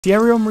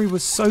Thierry Henry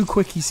was so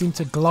quick he seemed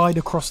to glide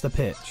across the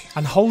pitch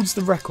and holds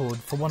the record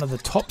for one of the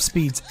top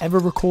speeds ever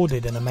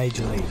recorded in a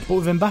major league. But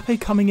with Mbappe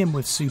coming in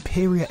with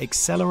superior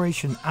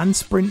acceleration and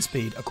sprint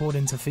speed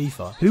according to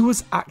FIFA, who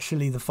was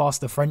actually the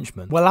faster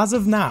Frenchman? Well, as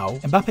of now,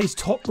 Mbappe's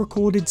top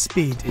recorded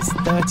speed is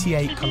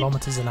 38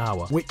 kilometers an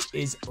hour, which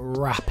is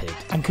rapid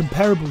and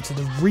comparable to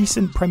the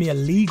recent Premier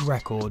League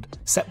record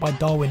set by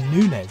Darwin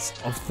Núñez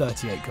of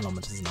 38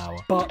 kilometers an hour.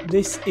 But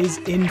this is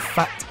in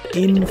fact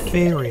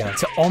inferior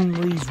to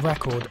Henry's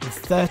record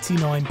of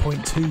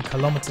 39.2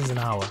 kilometers an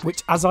hour,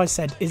 which, as I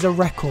said, is a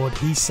record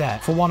he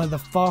set for one of the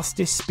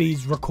fastest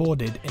speeds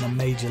recorded in a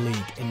major league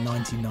in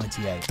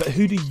 1998. But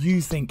who do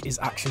you think is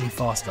actually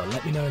faster?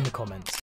 Let me know in the comments.